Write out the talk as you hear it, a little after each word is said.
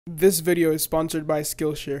This video is sponsored by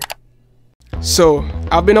Skillshare. So,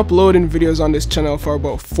 I've been uploading videos on this channel for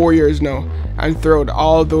about 4 years now, and throughout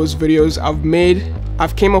all those videos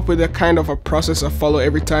I've came up with a kind of a process I follow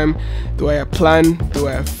every time. Do I plan, do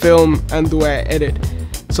I film, and do I edit?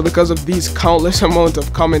 So because of these countless amount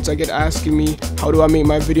of comments I get asking me how do I make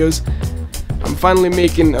my videos, I'm finally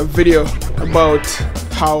making a video about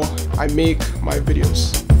how I make my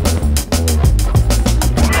videos.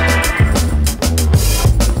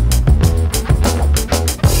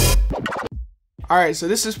 Alright, so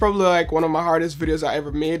this is probably like one of my hardest videos I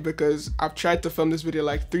ever made because I've tried to film this video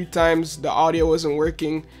like 3 times, the audio wasn't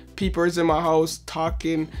working, people was in my house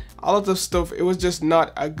talking, all of the stuff. It was just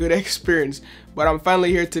not a good experience, but I'm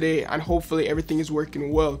finally here today and hopefully everything is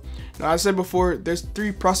working well. Now, as I said before, there's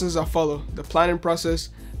 3 processes I follow: the planning process,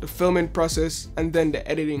 the filming process, and then the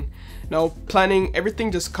editing. Now, planning,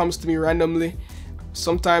 everything just comes to me randomly.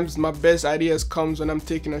 Sometimes my best ideas comes when I'm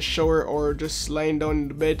taking a shower or just lying down in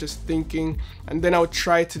the bed just thinking, and then I'll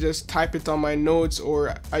try to just type it on my notes,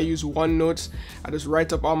 or I use OneNote. I just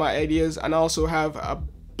write up all my ideas, and I also have a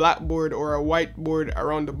blackboard or a whiteboard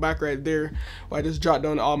around the back right there where I just jot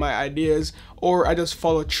down all my ideas, or I just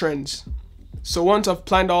follow trends. So once I've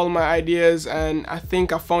planned all my ideas and I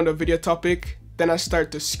think I found a video topic, then I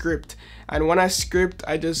start to script. And when I script,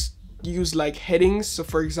 I just use like headings. So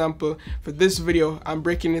for example, for this video I'm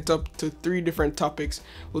breaking it up to 3 different topics.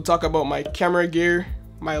 We'll talk about my camera gear,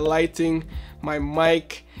 my lighting, my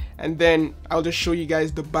mic, and then I'll just show you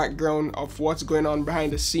guys the background of what's going on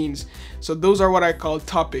behind the scenes. So those are what I call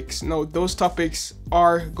topics. Now those topics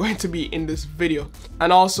are going to be in this video.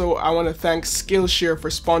 And also I want to thank Skillshare for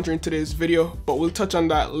sponsoring today's video, but we'll touch on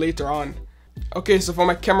that later on. Okay, so for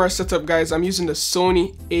my camera setup, guys, I'm using the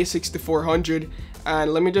Sony a6400,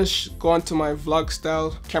 and let me just go on to my vlog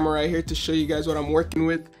style camera right here to show you guys what I'm working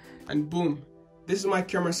with. And boom, this is my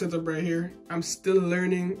camera setup right here. I'm still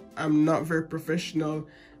learning, I'm not very professional,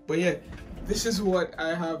 but yeah, this is what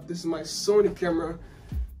I have. This is my Sony camera.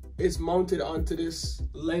 It's mounted onto this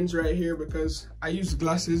lens right here because I use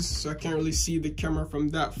glasses, so I can't really see the camera from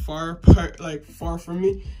that far, but like far from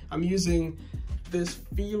me. I'm using this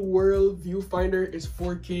Field World viewfinder. Is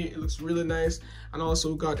 4K, it looks really nice, and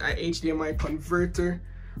also got a HDMI converter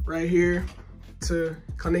right here to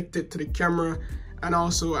connect it to the camera. And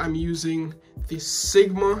also I'm using the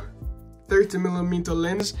Sigma 30mm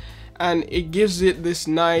lens, and it gives it this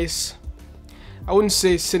nice, I wouldn't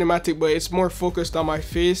say cinematic, but it's more focused on my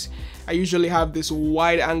face. I usually have this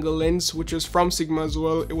wide angle lens which was from Sigma as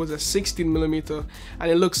well. It was a 16mm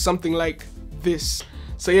and it looks something like this.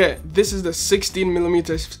 So yeah, this is the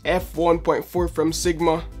 16mm f1.4 from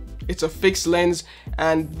Sigma. It's a fixed lens,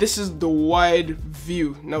 and this is the wide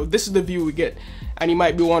view. Now this is the view we get, and you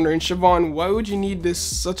might be wondering, Siobhan, why would you need this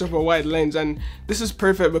such of a wide lens? And this is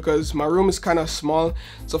perfect because my room is kind of small.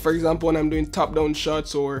 So for example, when I'm doing top-down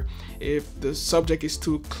shots, or if the subject is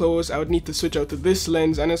too close, I would need to switch out to this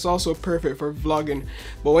lens, and it's also perfect for vlogging.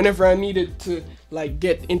 But whenever I needed to like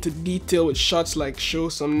get into detail with shots, like show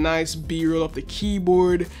some nice B-roll of the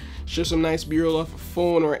keyboard, show some nice B-roll of a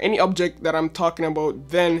phone, or any object that I'm talking about,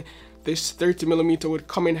 then this 30mm would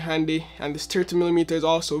come in handy. And this 30mm is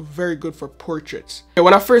also very good for portraits.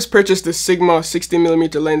 When I first purchased the Sigma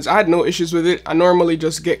 16mm lens, I had no issues with it. I normally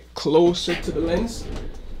just get closer to the lens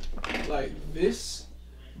like this,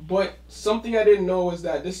 but something I didn't know was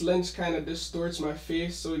that this lens kind of distorts my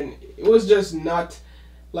face, so it was just not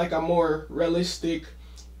like a more realistic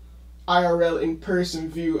IRL in-person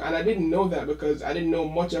view, and I didn't know that because I didn't know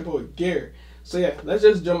much about gear. So yeah, let's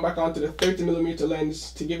just jump back onto the 30mm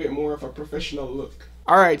lens to give it more of a professional look.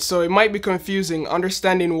 Alright, so it might be confusing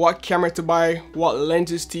understanding what camera to buy, what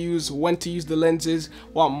lenses to use, when to use the lenses,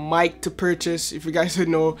 what mic to purchase. If you guys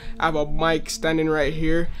didn't know, I have a mic standing right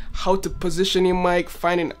here. How to position your mic,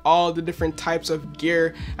 finding all the different types of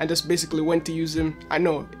gear, and just basically when to use them. I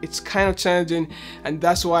know it's kind of challenging, and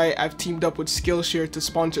that's why I've teamed up with Skillshare to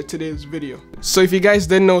sponsor today's video. So if you guys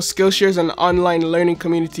didn't know, Skillshare is an online learning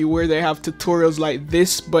community where they have tutorials like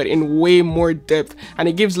this but in way more depth, and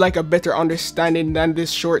it gives like a better understanding than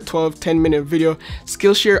this short 10-minute video.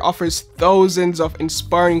 Skillshare offers thousands of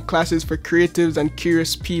inspiring classes for creatives and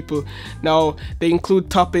curious people. Now they include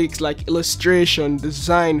topics like illustration,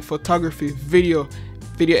 design, photography, video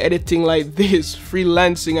editing like this,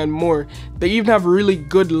 freelancing, and more. They even have really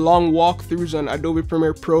good long walkthroughs on Adobe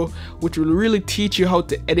Premiere Pro, which will really teach you how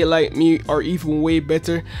to edit like me, or even way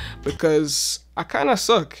better, because I kind of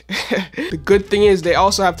suck. The good thing is they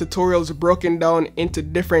also have tutorials broken down into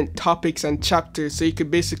different topics and chapters, so you could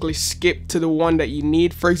basically skip to the one that you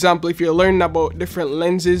need. For example, if you're learning about different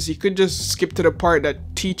lenses, you could just skip to the part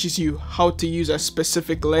that teaches you how to use a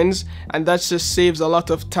specific lens, and that just saves a lot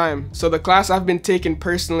of time. So the class I've been taking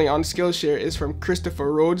personally on Skillshare is from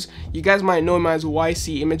Christopher Rhodes. You guys might know him as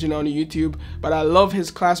YC Imaging on YouTube, but I love his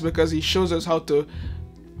class because he shows us how to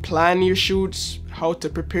plan your shoots, how to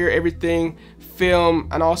prepare everything, film,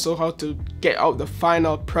 and also how to get out the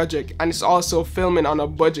final project. And it's also filming on a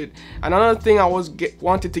budget. Another thing I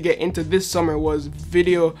wanted to get into this summer was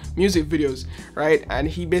music videos, right? And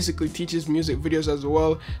he basically teaches music videos as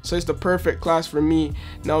well, so it's the perfect class for me.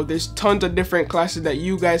 Now there's tons of different classes that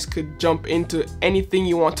you guys could jump into. Anything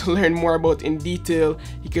you want to learn more about in detail,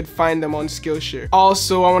 you could find them on Skillshare.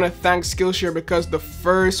 Also, I want to thank Skillshare because the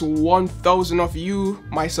first 1,000 of you,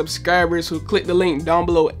 my subscribers who click the link down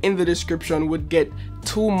below in the description, would get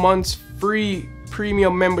 2 months free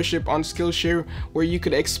premium membership on Skillshare where you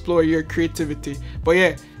could explore your creativity. But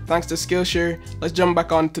yeah, thanks to Skillshare, let's jump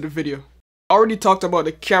back on to the video. I already talked about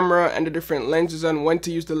the camera and the different lenses and when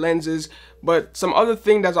to use the lenses, but some other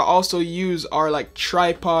things that I also use are like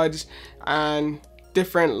tripods and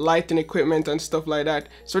different lighting equipment and stuff like that.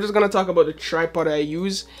 So we're just gonna talk about the tripod I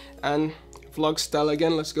use and vlog style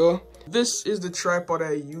again. Let's go. This is the tripod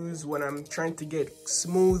I use when I'm trying to get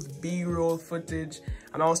smooth B-roll footage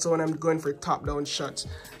and also when I'm going for top-down shots.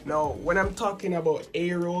 Now, when I'm talking about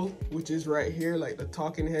A-roll, which is right here, like the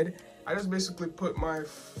talking head, I just basically put my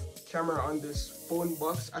camera on this phone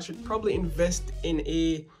box. I should probably invest in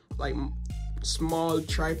a like small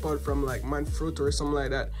tripod from like Manfrotto or something like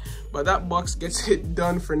that, but that box gets it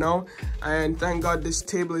done for now. And thank God this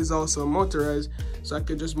table is also motorized, so I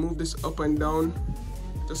could just move this up and down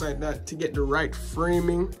just like that to get the right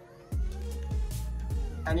framing.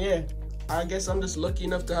 And yeah, I guess I'm just lucky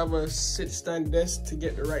enough to have a sit-stand desk to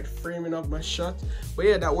get the right framing of my shot. But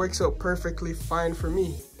yeah, that works out perfectly fine for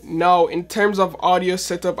me. Now, in terms of audio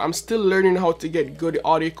setup, I'm still learning how to get good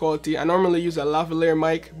audio quality. I normally use a lavalier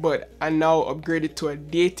mic, but I now upgraded to a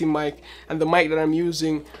Diety mic, and the mic that I'm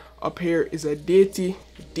using up here is a Diety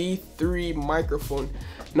D3 microphone.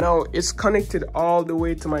 Now, it's connected all the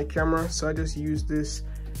way to my camera, so I just use this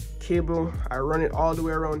cable. I run it all the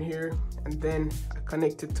way around here, and then I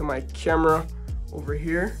connect it to my camera over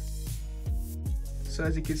here. So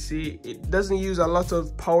as you can see, it doesn't use a lot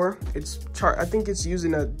of power. I think it's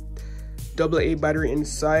using a AA battery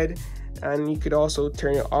inside, and you could also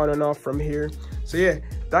turn it on and off from here. So yeah,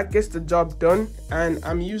 that gets the job done. And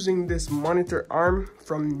I'm using this monitor arm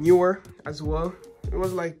from Neewer as well. It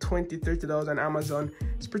was like $20–30 on Amazon.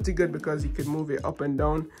 It's pretty good because you could move it up and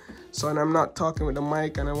down. So when I'm not talking with the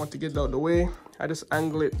mic and I want to get it out of the way, I just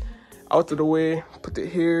angle it out of the way, put it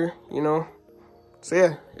here, you know. So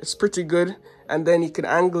yeah, it's pretty good. And then you can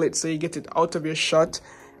angle it so you get it out of your shot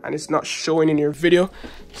and it's not showing in your video.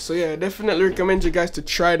 So yeah, I definitely recommend you guys to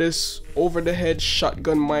try this over the head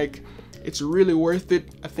shotgun mic. It's really worth it.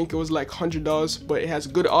 I think it was like $100, but it has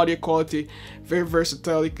good audio quality, very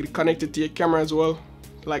versatile. You could connect it to your camera as well,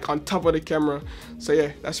 like on top of the camera. So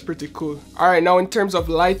yeah, that's pretty cool. All right, now in terms of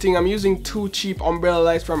lighting, I'm using 2 cheap umbrella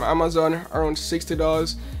lights from Amazon, around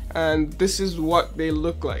 $60, and this is what they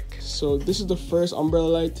look like. So this is the first umbrella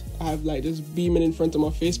light. I have like this beaming in front of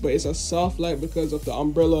my face, but it's a soft light because of the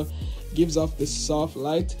umbrella gives off this soft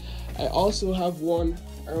light. I also have one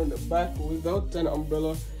around the back without an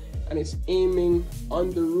umbrella, and it's aiming on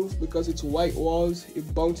the roof because it's white walls.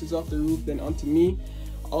 It bounces off the roof then onto me.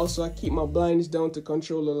 Also, I keep my blinds down to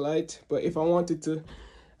control the light, but if I wanted to,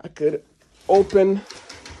 I could open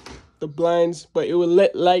the blinds, but it will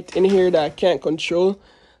let light in here that I can't control.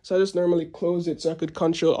 So I just normally close it so I could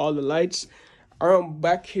control all the lights. Around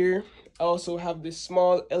back here, I also have this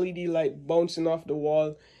small LED light bouncing off the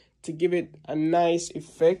wall to give it a nice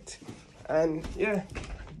effect. And yeah,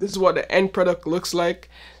 this is what the end product looks like.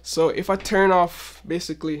 So if I turn off,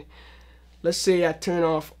 basically, let's say I turn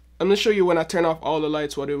off, I'm gonna show you when I turn off all the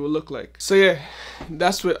lights what it will look like. So yeah,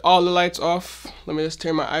 that's with all the lights off. Let me just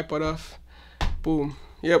turn my iPod off. Boom.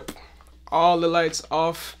 Yep, all the lights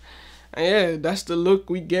off. And yeah, that's the look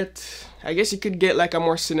we get. I guess you could get like a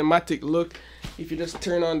more cinematic look if you just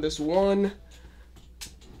turn on this one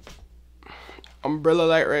umbrella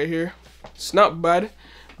light right here. It's not bad,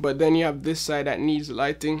 but then you have this side that needs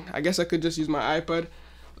lighting. I guess I could just use my iPad.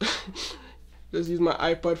 Just use my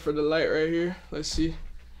iPad for the light right here. Let's see.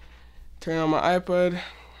 Turn on my iPad,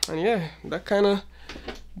 and yeah, that kind of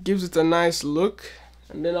gives it a nice look.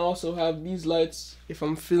 And then I also have these lights if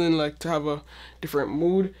I'm feeling like to have a different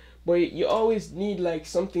mood. But you always need like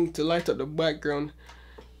something to light up the background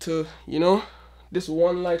to, you know, this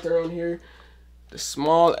one light around here, the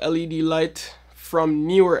small LED light from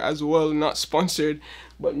Neewer as well, not sponsored,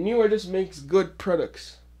 but Neewer just makes good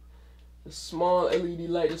products. The small LED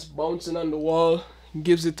light just bouncing on the wall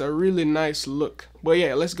gives it a really nice look. But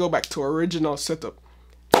yeah, let's go back to original setup.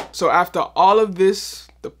 So after all of this,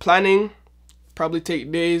 the planning probably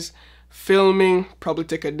take days, filming probably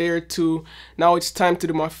take a day or two. Now it's time to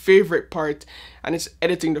do my favorite part, and it's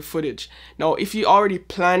editing the footage. Now if you already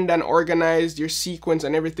planned and organized your sequence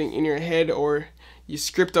and everything in your head, or you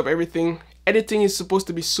script up everything, editing is supposed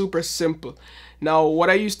to be super simple. Now what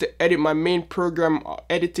I used to edit, my main program,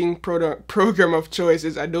 editing program of choice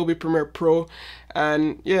is Adobe Premiere Pro,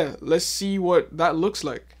 and yeah, let's see what that looks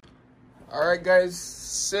like. Alright guys,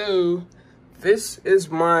 so this is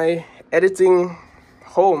my editing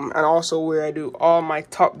home, and also where I do all my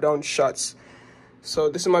top-down shots. So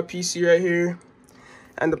this is my PC right here,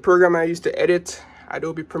 and the program I use to edit,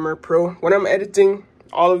 Adobe Premiere Pro. When I'm editing,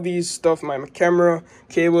 all of these stuff, my camera,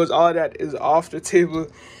 cables, all of that is off the table.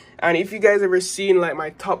 And if you guys ever seen like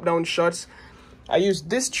my top-down shots, I use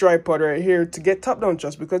this tripod right here to get top-down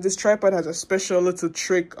shots, because this tripod has a special little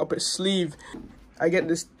trick up its sleeve. I get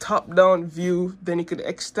this top-down view, then you could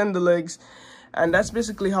extend the legs, and that's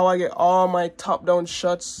basically how I get all my top-down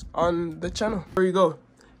shots on the channel. There you go.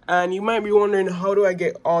 And you might be wondering, how do I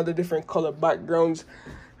get all the different color backgrounds?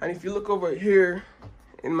 And if you look over here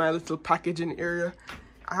in my little packaging area,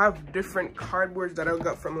 I have different cardboards that I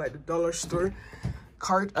got from like the dollar store.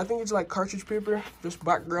 I think it's like cartridge paper, just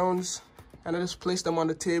backgrounds, and I just place them on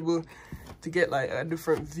the table to get like a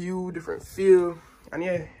different view, different feel, and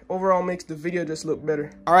yeah, overall makes the video just look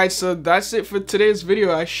better. Alright, so that's it for today's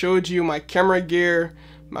video. I showed you my camera gear,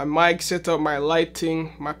 my mic setup, my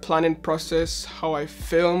lighting, my planning process, how I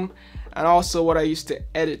film, and also what I used to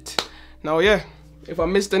edit. Now yeah, if I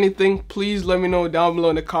missed anything, please let me know down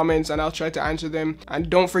below in the comments, and I'll try to answer them. And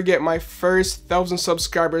don't forget, my first 1,000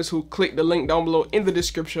 subscribers who click the link down below in the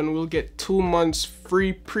description will get 2 months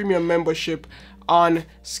free premium membership on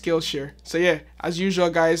Skillshare. So yeah, as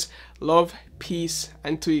usual guys, love, peace,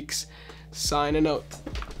 and tweaks. Signing out.